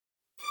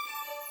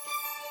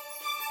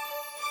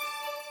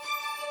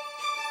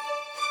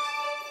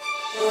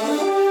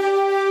Hello,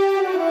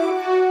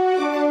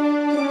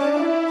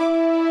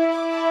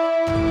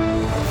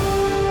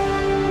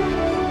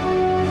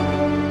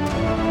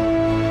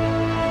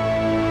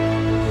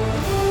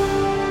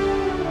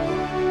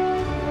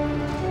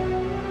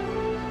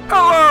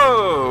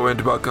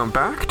 and welcome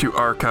back to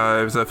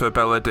Archives of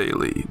Fabella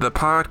Daily, the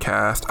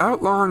podcast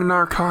outlawing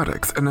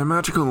narcotics in a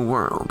magical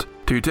world.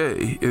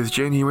 Today is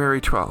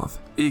January 12th,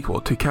 equal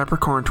to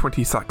Capricorn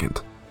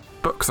 22nd.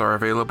 Books are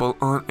available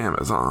on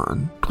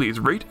Amazon. Please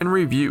rate and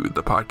review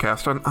the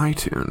podcast on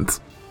iTunes,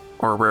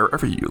 or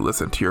wherever you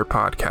listen to your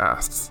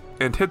podcasts,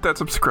 and hit that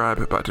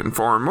subscribe button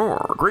for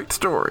more great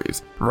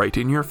stories right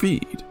in your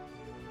feed.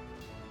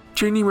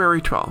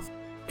 January 12th,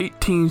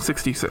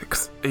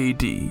 1866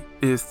 AD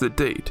is the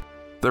date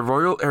the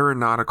Royal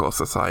Aeronautical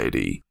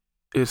Society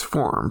is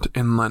formed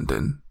in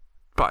London.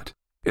 But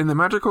in the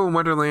magical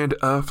wonderland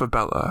of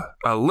Fabella,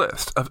 a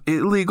list of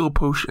illegal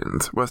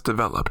potions was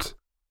developed.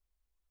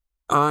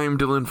 I'm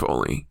Dylan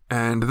Foley,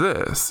 and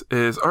this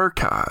is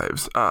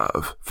Archives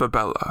of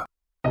Fabella.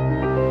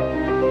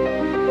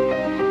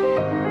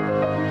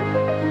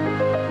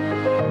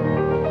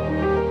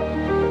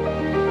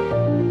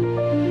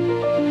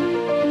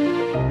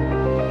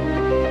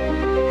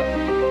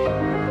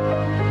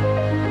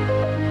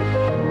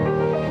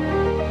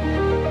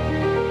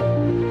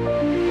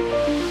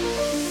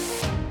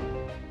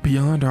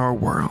 Beyond our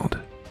world,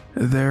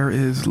 there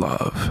is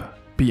love.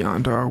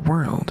 Beyond our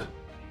world,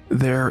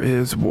 there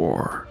is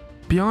war.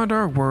 Beyond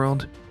our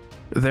world,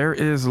 there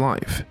is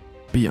life.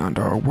 Beyond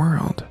our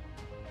world,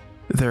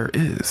 there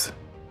is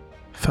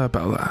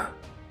Fabella.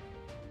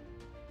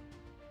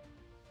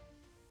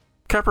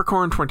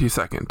 Capricorn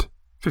 22nd,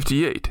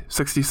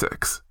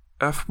 5866,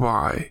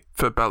 FY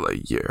Fabella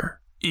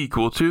year,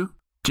 equal to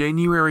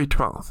January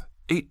 12th,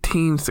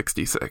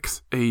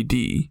 1866 AD,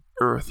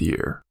 Earth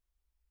year.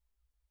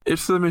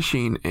 It's the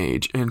Machine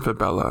Age in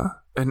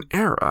Fabella, an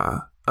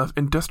era of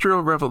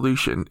industrial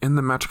revolution in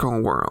the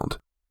magical world.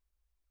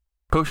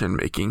 Potion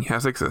making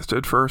has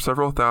existed for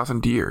several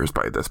thousand years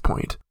by this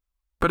point,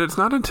 but it's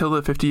not until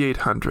the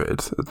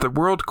 5800s that the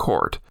World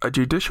Court, a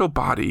judicial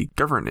body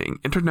governing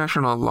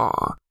international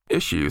law,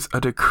 issues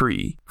a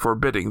decree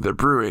forbidding the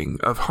brewing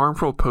of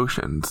harmful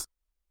potions.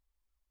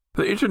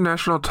 The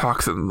International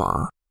Toxin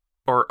Law,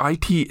 or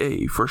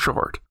ITA for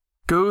short,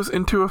 goes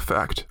into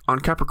effect on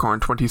Capricorn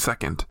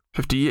 22nd,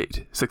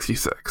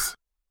 5866.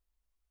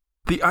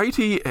 The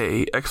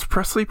ITA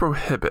expressly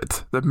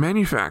prohibits the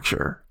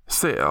manufacture,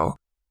 sale,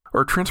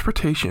 or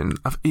transportation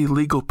of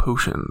illegal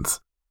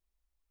potions.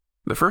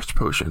 The first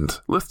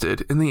potions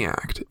listed in the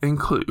Act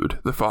include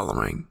the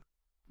following: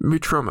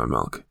 Mutroma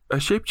milk, a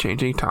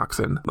shape-changing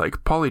toxin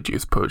like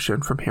Polyjuice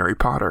potion from Harry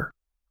Potter.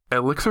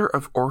 Elixir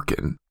of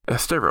Orkin, a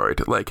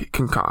steroid-like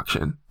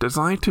concoction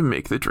designed to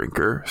make the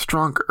drinker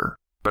stronger,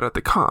 but at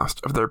the cost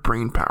of their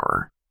brain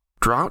power.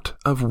 Draught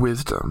of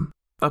Wisdom,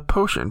 a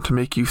potion to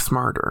make you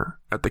smarter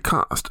at the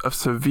cost of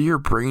severe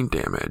brain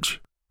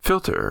damage.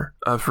 Filter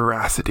of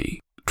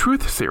Veracity,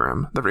 truth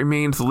serum that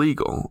remains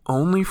legal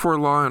only for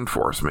law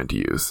enforcement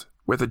use,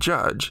 with a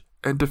judge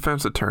and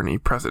defense attorney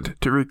present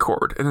to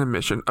record an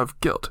admission of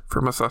guilt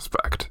from a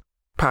suspect.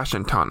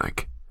 Passion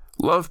Tonic,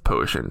 love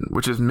potion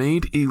which is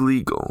made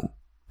illegal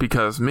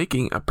because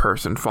making a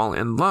person fall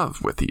in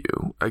love with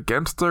you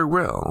against their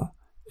will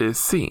is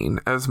seen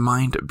as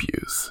mind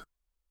abuse.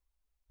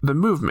 The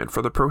movement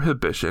for the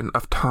prohibition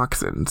of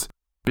toxins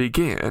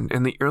began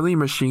in the early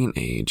Machine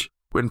Age,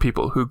 when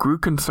people who grew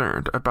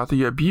concerned about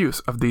the abuse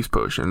of these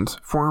potions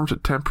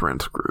formed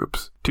temperance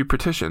groups to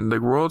petition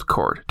the World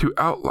Court to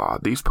outlaw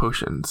these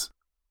potions.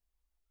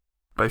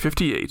 By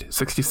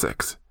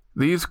 5866,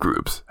 these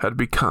groups had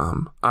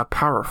become a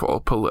powerful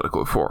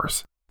political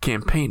force,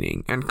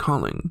 campaigning and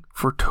calling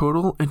for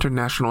total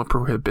international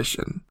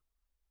prohibition.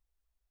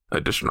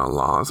 Additional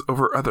laws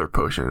over other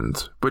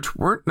potions, which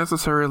weren't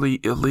necessarily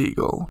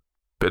illegal,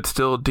 but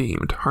still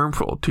deemed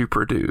harmful to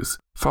produce,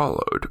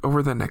 followed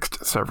over the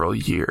next several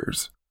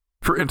years.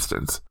 For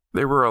instance,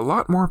 there were a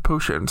lot more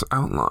potions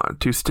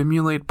outlawed to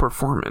stimulate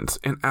performance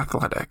in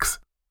athletics.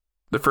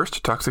 The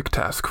first toxic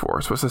task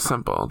force was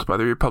assembled by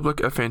the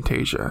Republic of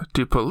Fantasia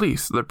to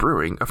police the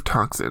brewing of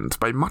toxins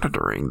by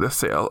monitoring the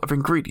sale of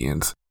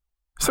ingredients,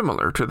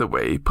 similar to the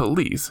way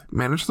police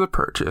manage the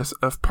purchase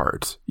of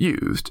parts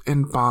used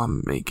in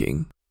bomb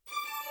making.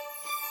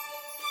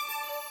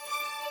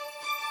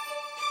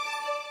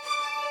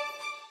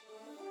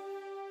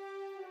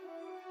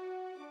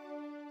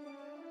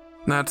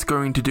 That's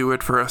going to do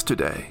it for us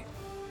today.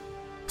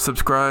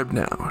 Subscribe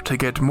now to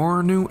get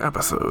more new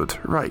episodes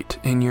right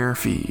in your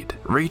feed.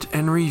 Rate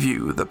and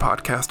review the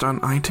podcast on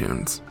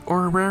iTunes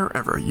or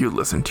wherever you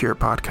listen to your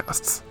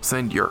podcasts.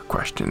 Send your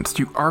questions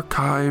to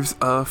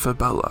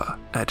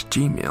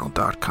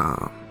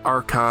archivesoffabella@gmail.com.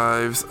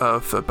 Archives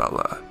of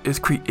Fabella is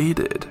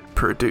created,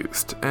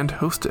 produced, and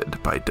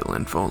hosted by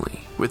Dylan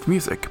Foley, with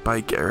music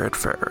by Garrett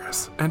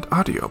Ferris and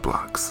audio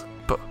blocks.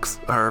 Books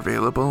are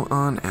available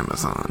on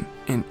Amazon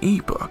in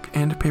ebook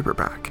and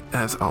paperback.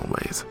 As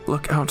always,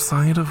 look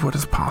outside of what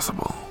is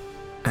possible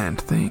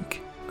and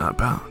think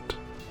about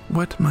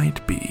what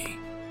might be.